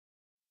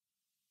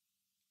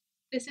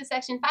This is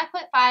section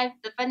 5.5,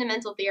 the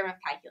fundamental theorem of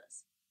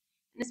calculus.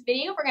 In this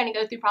video, we're going to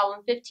go through problem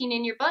 15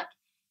 in your book,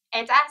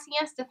 and it's asking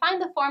us to find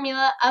the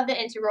formula of the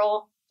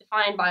integral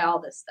defined by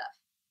all this stuff.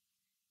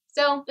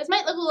 So this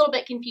might look a little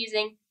bit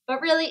confusing,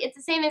 but really it's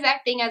the same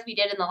exact thing as we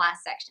did in the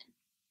last section.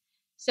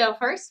 So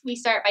first, we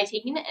start by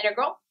taking the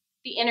integral.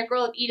 The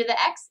integral of e to the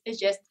x is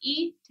just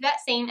e to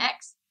that same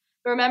x.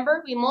 But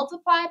remember, we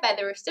multiply by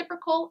the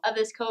reciprocal of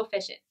this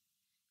coefficient.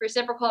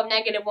 Reciprocal of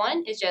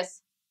 -1 is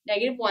just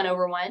 -1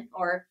 over 1,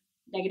 or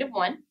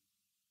 -1.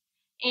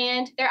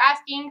 And they're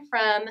asking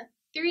from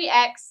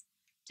 3x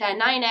to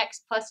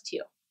 9x plus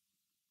 2.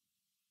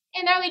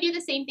 And now we do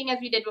the same thing as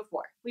we did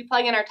before. We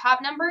plug in our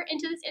top number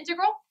into this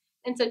integral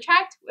and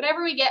subtract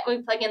whatever we get when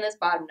we plug in this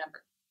bottom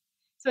number.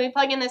 So when we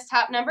plug in this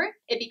top number,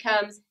 it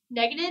becomes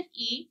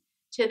 -e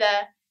to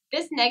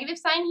this negative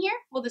sign here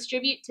will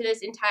distribute to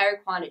this entire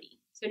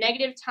quantity. So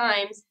negative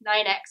times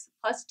 9x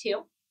plus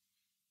 2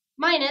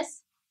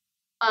 minus,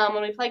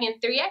 when we plug in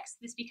 3x,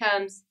 this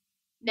becomes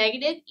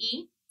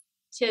 -e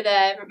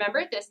to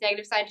remember, this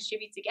negative sign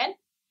distributes again,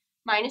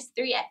 minus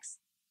 3x.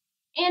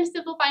 And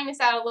simplifying this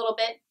out a little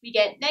bit, we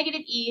get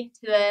 -e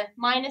to the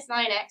minus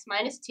 9x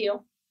minus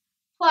 2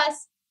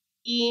 plus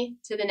e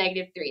to the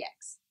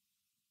 -3x.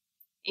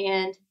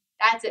 And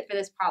that's it for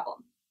this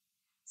problem.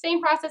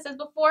 Same process as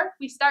before.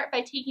 We start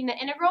by taking the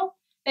integral,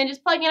 then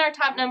just plug in our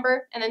top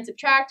number, and then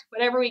subtract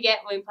whatever we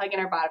get when we plug in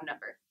our bottom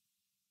number.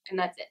 And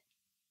that's it.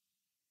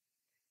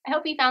 I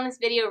hope you found this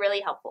video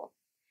really helpful.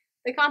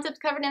 The concepts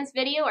covered in this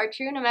video are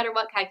true no matter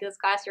what calculus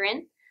class you're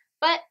in,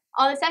 but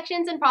all the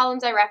sections and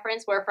problems I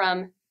referenced were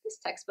from this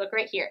textbook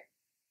right here.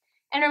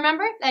 And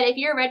remember that if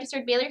you're a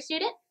registered Baylor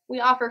student, we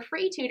offer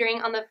free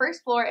tutoring on the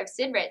first floor of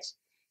Sid Rich.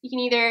 You can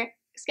either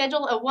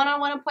schedule a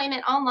one-on-one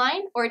appointment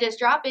online or just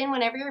drop in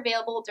whenever you're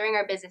available during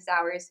our business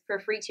hours for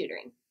free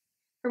tutoring.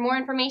 For more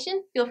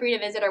information, feel free to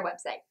visit our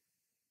website.